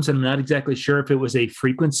problems, and I'm not exactly sure if it was a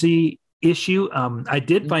frequency issue. I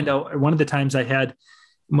did find out one of the times I had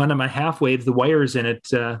one of my half waves, the wires in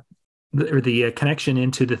it, or the connection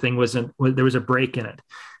into the thing there was a break in it.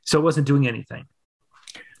 So it wasn't doing anything.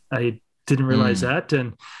 I didn't realize that.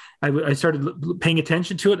 And I started paying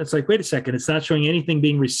attention to it. And it's like, wait a second, it's not showing anything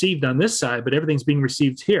being received on this side, but everything's being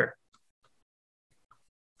received here.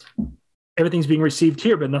 Everything's being received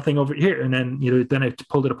here, but nothing over here. And then, then I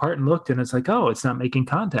pulled it apart and looked, and it's like, oh, it's not making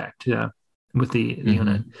contact with the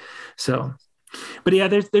unit. So, but yeah,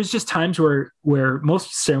 there's just times where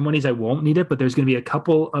most ceremonies I won't need it, but there's going to be a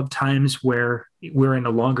couple of times where we're in a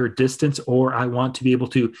longer distance, or I want to be able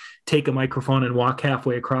to take a microphone and walk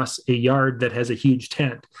halfway across a yard that has a huge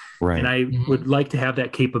tent. Right. And I would like to have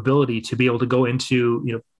that capability to be able to go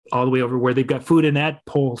into, all the way over where they've got food in that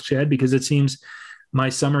pole shed, because it seems my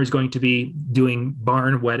summer is going to be doing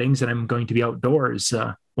barn weddings, and I'm going to be outdoors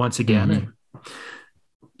once again. And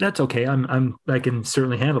that's okay. I can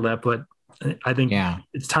certainly handle that, but I think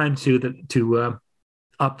it's time to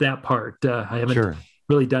up that part. I haven't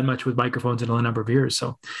really done much with microphones in a number of years,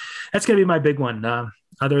 so that's going to be my big one.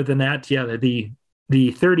 Other than that, the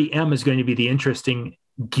 30M is going to be the interesting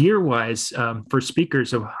gear-wise for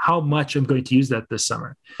speakers of how much I'm going to use that this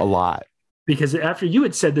summer. A lot. because after you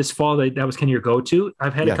had said this fall that was kind of your go-to,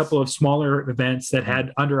 I've had a couple of smaller events that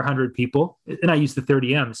had under 100 people, and I used the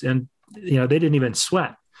 30Ms, and they didn't even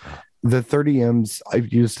sweat. The 30Ms,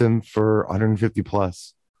 I've used them for 150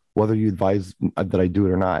 plus, whether you advise that I do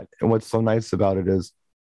it or not. And what's so nice about it is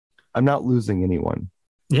I'm not losing anyone.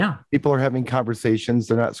 Yeah. People are having conversations.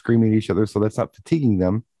 They're not screaming at each other, so that's not fatiguing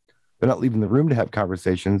them. They're not leaving the room to have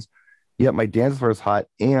conversations. Yet my dance floor is hot,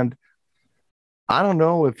 and I don't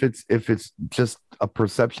know if it's just a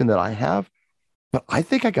perception that I have, but I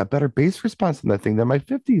think I got better bass response in that thing than my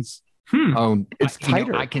 50s. Oh, it's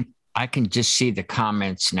tighter. I can just see the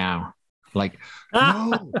comments now. Like,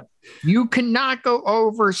 no, you cannot go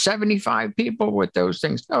over 75 people with those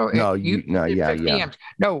things. No,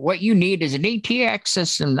 No, what you need is an ETX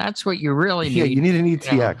system. That's what you really need. Yeah, you need an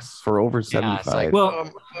ETX for over 75. Like, well,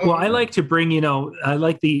 I like to bring, I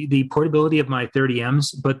like the portability of my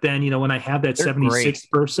 30Ms, but then, when I have that 76th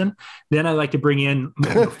person, then I like to bring in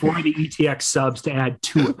 40 ETX subs to add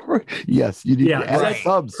to it. Yes, you need to add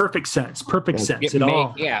subs. Perfect sense.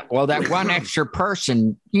 Yeah, well, that one extra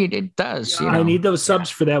person, it does. I need those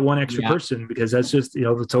subs for that one extra person, because that's just,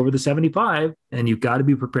 it's over the 75 and you've got to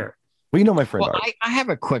be prepared. Well, my friend. Well, I have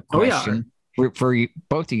a quick question for you,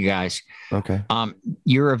 both of you guys. Okay.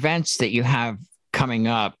 Your events that you have coming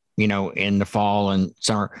up, in the fall and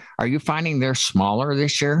summer, are you finding they're smaller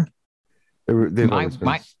this year?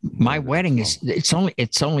 My wedding is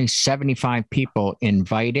it's only 75 people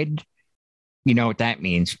invited. You know what that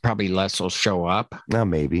means? Probably less will show up.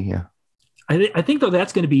 Maybe, yeah. I think though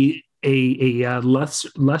that's going to be a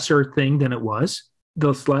lesser thing than it was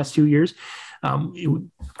those last 2 years.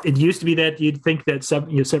 It used to be that you'd think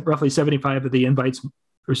that roughly 75 of the invites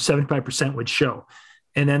or 75% would show.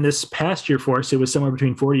 And then this past year for us, it was somewhere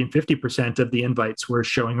between 40 and 50% of the invites were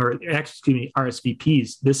showing, or actually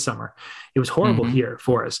RSVPs this summer. It was horrible here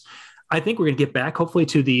for us. I think we're going to get back hopefully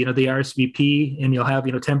to the RSVP, and you'll have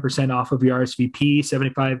 10% off of your RSVP,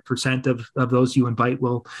 75% of those you invite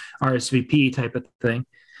will RSVP type of thing.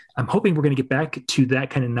 I'm hoping we're going to get back to that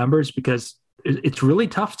kind of numbers, because it's really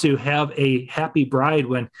tough to have a happy bride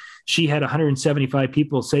when she had 175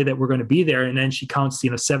 people say that we're going to be there, and then she counts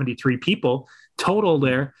 73 people total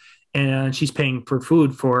there, and she's paying for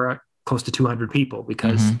food for close to 200 people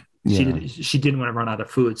because she didn't want to run out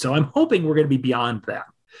of food. So I'm hoping we're going to be beyond that.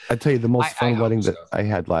 I tell you, the most fun wedding that I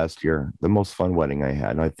had last year, the most fun wedding I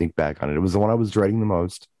had, and I think back on it, it was the one I was dreading the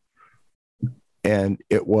most. And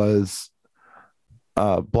it was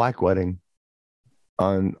a black wedding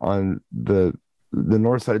on the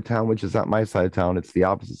north side of town, which is not my side of town. It's the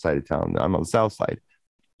opposite side of town. I'm on the south side.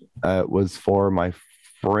 It was for my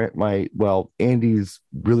friend, Andy's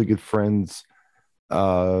really good friend's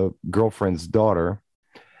girlfriend's daughter.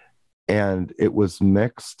 And it was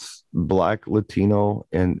mixed, Black, Latino,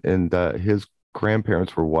 and his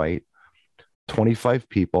grandparents were white. 25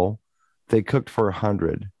 people. They cooked for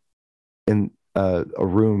 100 in a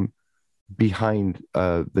room behind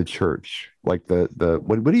the church, like the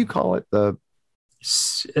what do you call it?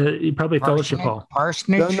 Probably fellowship hall.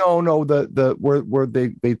 Parsonage? No. The where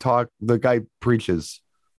they talk. The guy preaches.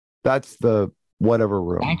 That's the whatever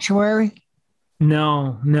room. Sanctuary.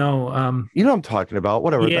 No. You know what I'm talking about.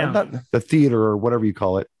 Whatever. Yeah. Not the theater or whatever you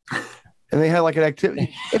call it. And they had like an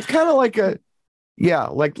activity. It's kind of like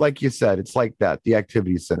like you said, it's like that, the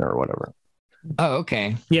activity center or whatever. Oh,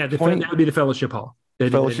 okay. Yeah, that would be the fellowship hall.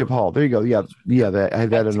 Fellowship hall. There you go. Yeah. I had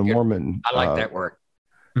that in a Mormon. I like that word.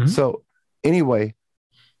 So anyway,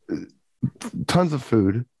 tons of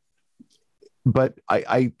food. But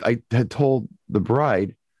I had told the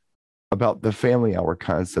bride about the family hour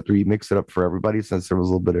concept, where you mix it up for everybody, since there was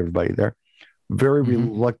a little bit of everybody there. Very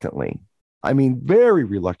reluctantly. I mean, very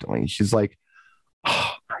reluctantly. She's like,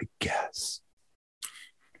 I guess.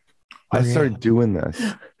 I started doing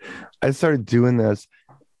this.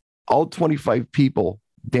 All 25 people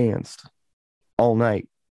danced all night.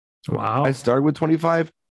 Wow. I started with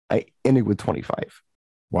 25. I ended with 25.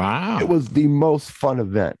 Wow. It was the most fun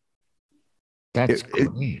event. That's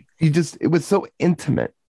great. It was so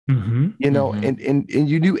intimate. And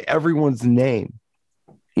you knew everyone's name,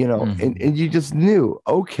 and you just knew,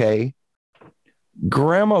 okay,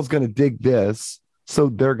 grandma's going to dig this, so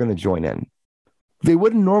they're going to join in. They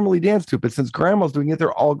wouldn't normally dance to it, but since grandma's doing it,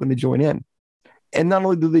 they're all going to join in. And not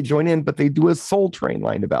only do they join in, but they do a Soul Train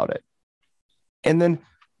line about it. And then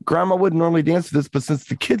grandma wouldn't normally dance to this, but since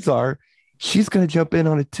the kids are, she's going to jump in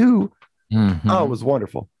on it too. Oh, it was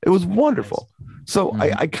wonderful. It was wonderful. So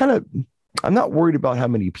I'm not worried about how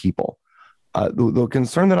many people. The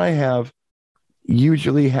concern that I have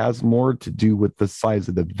usually has more to do with the size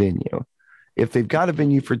of the venue. If they've got a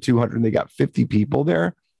venue for 200 and they got 50 people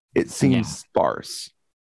there, it seems sparse.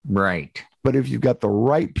 Right. But if you've got the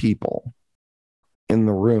right people in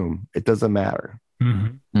the room, it doesn't matter.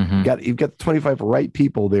 You've got 25 right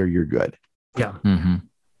people there, you're good. Yeah.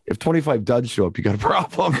 If 25 does show up, you got a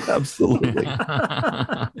problem. Absolutely.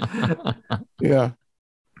 Yeah.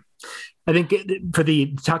 I think for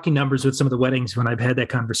the talking numbers with some of the weddings, when I've had that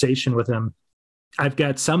conversation with them, I've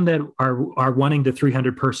got some that are wanting the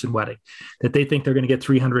 300 person wedding, that they think they're going to get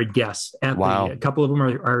 300 guests at a couple of them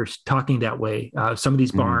are talking that way. Some of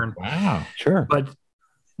these barn. Wow. Sure. But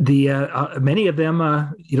the many of them,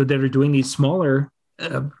 that are doing these smaller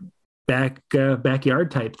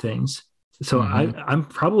backyard type things. So I'm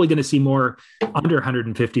probably going to see more under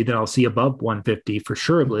 150 than I'll see above 150 for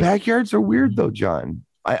sure. Backyards are weird though, John.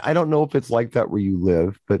 I don't know if it's like that where you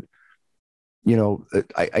live, but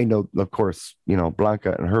I know, of course,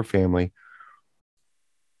 Blanca and her family.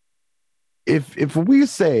 If we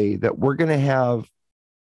say that we're going to have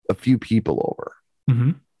a few people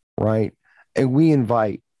over, right, and we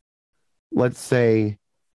invite, let's say,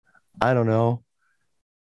 I don't know,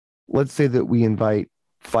 let's say that we invite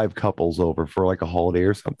 5 couples over for like a holiday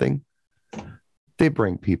or something, they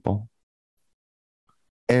bring people,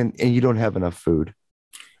 and you don't have enough food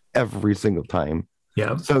every single time.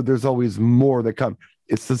 Yeah. So there's always more that come.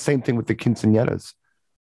 It's the same thing with the quinceañeras.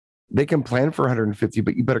 They can plan for 150,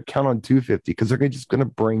 but you better count on 250 because they're just going to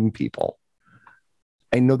bring people.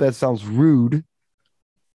 I know that sounds rude,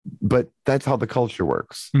 but that's how the culture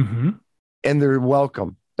works. And they're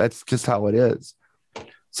welcome. That's just how it is.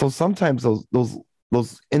 So sometimes those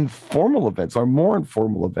informal events are more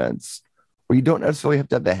informal events where you don't necessarily have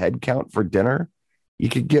to have the head count for dinner. You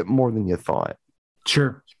could get more than you thought.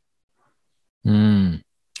 Sure.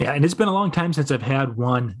 Yeah, and it's been a long time since I've had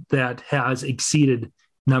one that has exceeded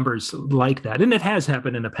numbers like that, and it has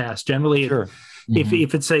happened in the past. Generally,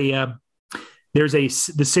 if it's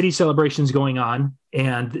the city celebrations going on,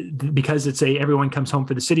 and because it's everyone comes home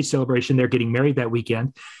for the city celebration, they're getting married that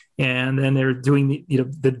weekend, and then they're doing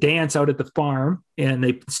the dance out at the farm, and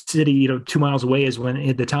the city 2 miles away is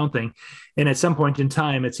when the town thing, and at some point in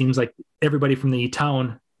time, it seems like everybody from the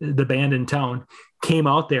town, the band in town, came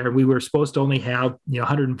out there. We were supposed to only have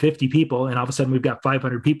 150 people, and all of a sudden we've got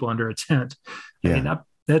 500 people under a tent. I mean,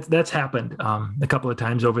 that's happened a couple of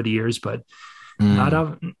times over the years, but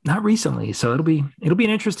not recently. So it'll be an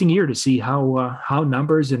interesting year to see how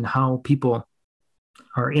numbers and how people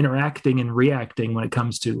are interacting and reacting when it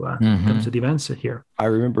comes to the events here. I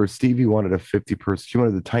remember Stevie wanted a 50-person. She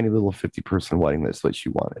wanted a tiny little 50-person wedding. That's what she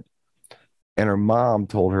wanted, and her mom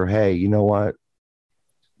told her, "Hey, you know what?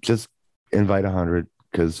 Just invite 100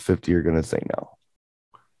 because 50 are going to say no."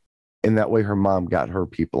 And that way her mom got her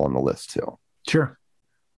people on the list too. Sure.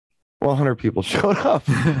 Well, 100 people showed up.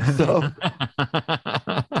 So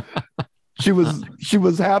she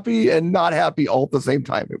was happy and not happy all at the same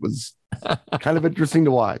time. It was kind of interesting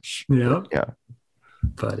to watch. Yeah. Yeah.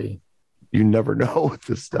 Buddy. You never know with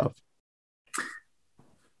this stuff.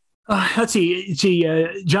 Let's see.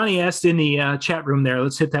 Johnny asked in the chat room there.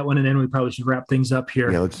 Let's hit that one, and then we probably should wrap things up here.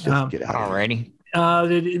 Yeah, let's just get out. Alrighty.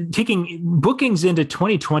 Taking bookings into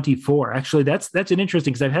 2024. Actually, that's an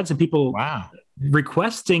interesting, because I've had some people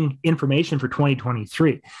requesting information for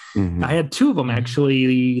 2023. I had 2 of them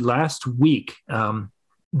actually last week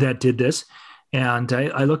that did this, and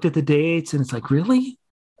I looked at the dates, and it's like, really?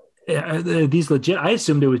 Are these legit? I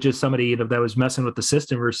assumed it was just somebody that was messing with the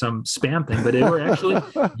system or some spam thing, but they were actually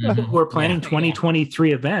we're planning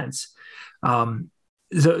 2023 events.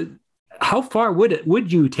 So how far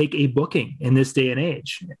would you take a booking in this day and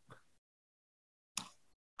age?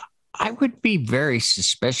 I would be very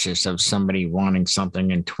suspicious of somebody wanting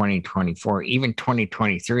something in 2024, even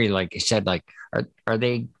 2023. Like you said, like are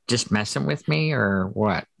they just messing with me or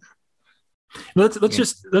what? Let's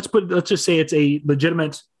just say it's a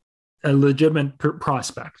legitimate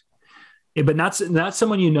prospect, but not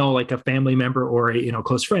someone like a family member or a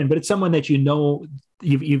close friend, but it's someone that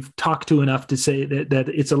you've talked to enough to say that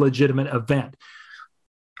it's a legitimate event.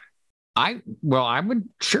 I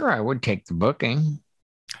would take the booking.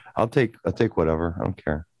 I'll take whatever. I don't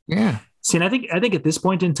care. Yeah. See, and I think at this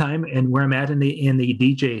point in time and where I'm at in the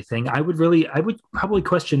DJ thing, I would probably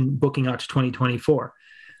question booking out to 2024.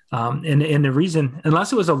 And the reason,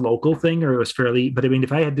 unless it was a local thing or it was but I mean,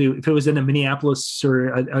 if it was in a Minneapolis or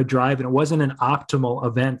a drive and it wasn't an optimal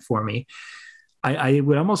event for me, I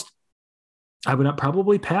would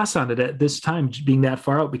probably pass on it at this time, being that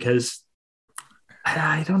far out, because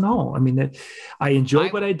I don't know. I mean, I enjoy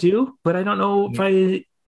what I do, but I don't know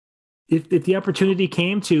if the opportunity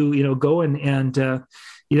came to, go and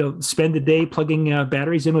spend the day plugging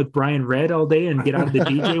batteries in with Brian Red all day and get out of the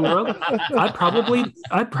DJ world, I'd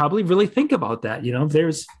probably really think about that.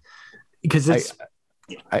 Because it's.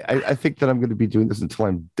 I think that I'm going to be doing this until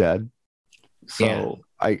I'm dead. So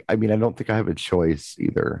I mean, I don't think I have a choice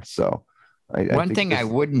either. So one thing I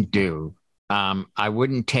wouldn't do, I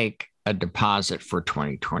wouldn't take a deposit for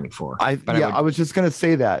 2024. I was just going to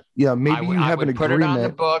say that. Yeah, maybe you have an agreement. Put it on the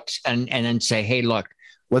books and then say, hey, look,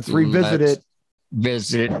 let's revisit it.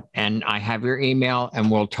 Visit, and I have your email,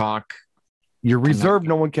 and we'll talk. Your reserve,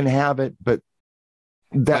 no one can have it, but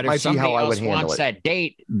that might be how I would handle it. If somebody else wants that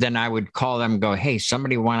date, then I would call them and go, hey,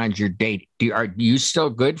 somebody wanted your date. Are you still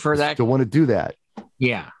good for that? Still want to do that?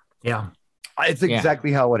 Yeah. Yeah. It's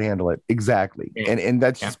exactly how I would handle it. Exactly. Yeah. And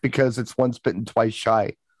that's just because it's once bitten, twice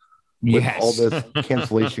shy with all this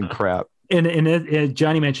cancellation crap. And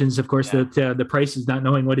Johnny mentions, of course, that the price is not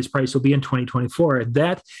knowing what his price will be in 2024. And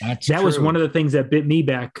that was one of the things that bit me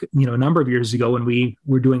back, a number of years ago when we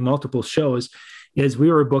were doing multiple shows, is we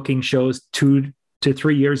were booking shows 2 to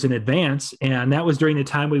 3 years in advance. And that was during the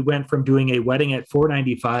time we went from doing a wedding at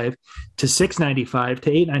 $495 to $695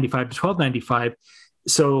 to $895 to $1295.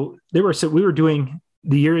 So we were doing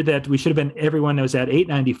the year that we should have been, everyone that was at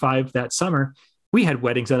 $895 that summer. We had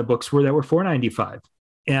weddings on the books that were $495.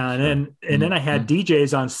 And then I had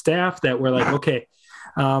DJs on staff that were like, okay,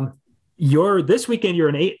 this weekend you're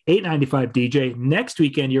an $895 DJ. Next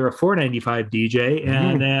weekend you're a $495 DJ,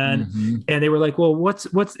 and they were like, well, what's?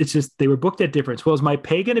 It's just they were booked at difference. Well, is my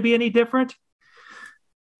pay going to be any different?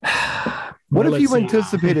 What if you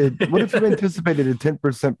anticipated? What if you anticipated a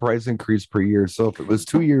 10% price increase per year? So if it was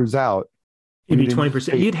 2 years out, it'd be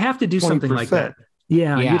 20%. You'd have to do 20%. Something like that.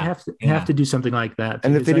 Yeah, you'd have to do something like that.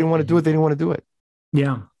 And if they didn't want to do it, they didn't want to do it.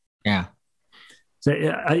 Yeah. So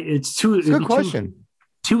it's a good question.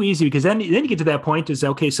 Too easy, because then you get to that point is,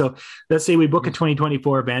 okay, so let's say we book a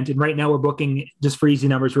 2024 event, and right now we're booking, just for easy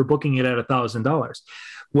numbers, we're booking it at $1,000.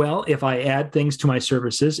 Well, if I add things to my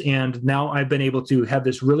services, and now I've been able to have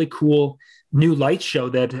this really cool new light show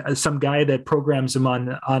that some guy that programs them on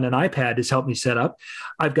an iPad has helped me set up.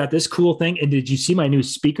 I've got this cool thing. And did you see my new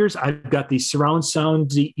speakers? I've got these surround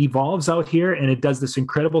sound evolves out here, and it does this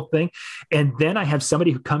incredible thing. And then I have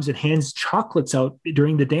somebody who comes and hands chocolates out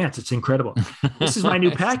during the dance. It's incredible. This is my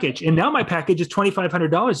new package. And now my package is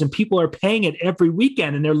 $2,500, and people are paying it every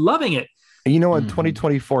weekend, and they're loving it. And in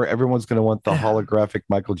 2024, everyone's going to want the holographic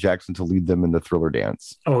Michael Jackson to lead them in the Thriller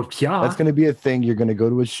dance. Oh, yeah. That's going to be a thing. You're going to go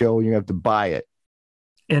to a show, and you have to buy it.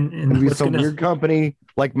 And be some weird company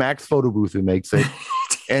like Max Photo Booth who makes it.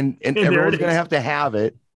 and everyone's going to have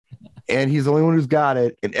it. And he's the only one who's got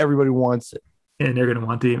it, and everybody wants it. And they're going to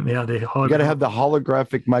want the holographic. You got to have the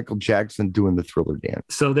holographic Michael Jackson doing the Thriller dance.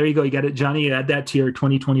 So there you go. You got it, Johnny. Add that to your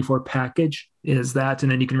 2024 package. Is that,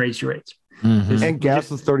 and then you can raise your rates. Mm-hmm. And gas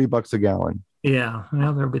is $30 a gallon. Yeah.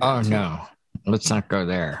 Well, no. Let's not go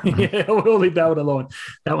there. Yeah, we'll leave that one alone.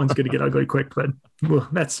 That one's going to get ugly quick, but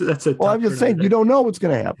that's a. Well, I'm just saying, you don't know what's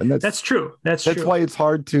going to happen. That's true. That's why it's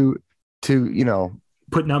hard to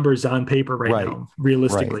put numbers on paper right now,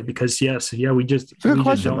 realistically, because we just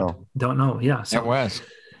don't know. Yeah, so. That was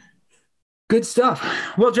good stuff.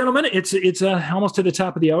 Well, gentlemen, it's almost to the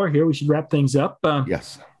top of the hour here. We should wrap things up.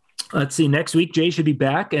 Yes. Let's see. Next week, Jay should be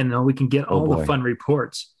back, and we can get all the fun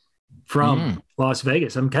reports from Las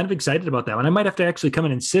Vegas. I'm kind of excited about that one. I might have to actually come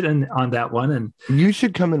in and sit in on that one. And you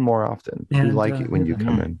should come in more often. We like it when you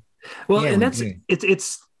come in. Well, and that's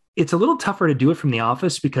it's a little tougher to do it from the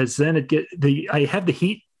office, because then I have the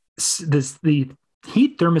heat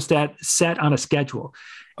thermostat set on a schedule,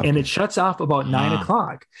 and it shuts off about 9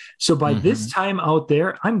 o'clock. So by this time out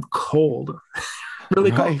there, I'm cold.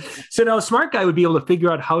 Really cool. So now a smart guy would be able to figure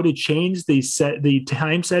out how to change the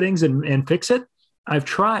time settings and fix it. I've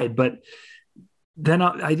tried, but then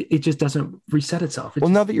it just doesn't reset itself.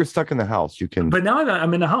 Now that you're stuck in the house, you can. But now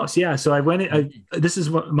I'm in the house. Yeah. So I went in. This is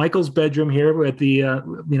Michael's bedroom here with the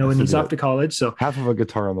when he's off to college. So half of a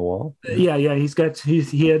guitar on the wall. Yeah. He had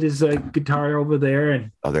his guitar over there,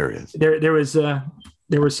 and there it is.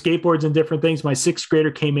 There were skateboards and different things. My 6th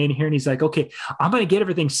grader came in here, and he's like, okay, I'm going to get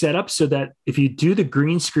everything set up so that if you do the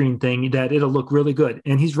green screen thing, that it'll look really good.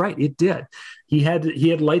 And he's right. It did. He had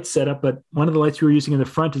lights set up, but one of the lights we were using in the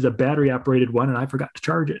front is a battery operated one, and I forgot to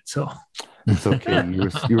charge it. So it's okay.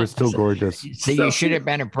 You were still gorgeous. So you should have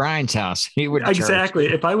been at Brian's house. He would have exactly.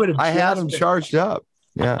 If I would have, I had him charged up.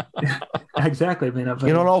 Yeah, exactly. I mean,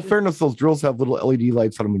 in all fairness, those drills have little LED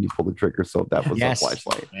lights on them when you pull the trigger. So that was a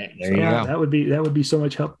flashlight. There you go. That would be so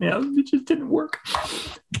much help. Yeah, it just didn't work.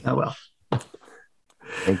 Oh well.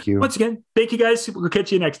 Thank you once again. Thank you guys. We'll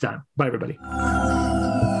catch you next time. Bye, everybody.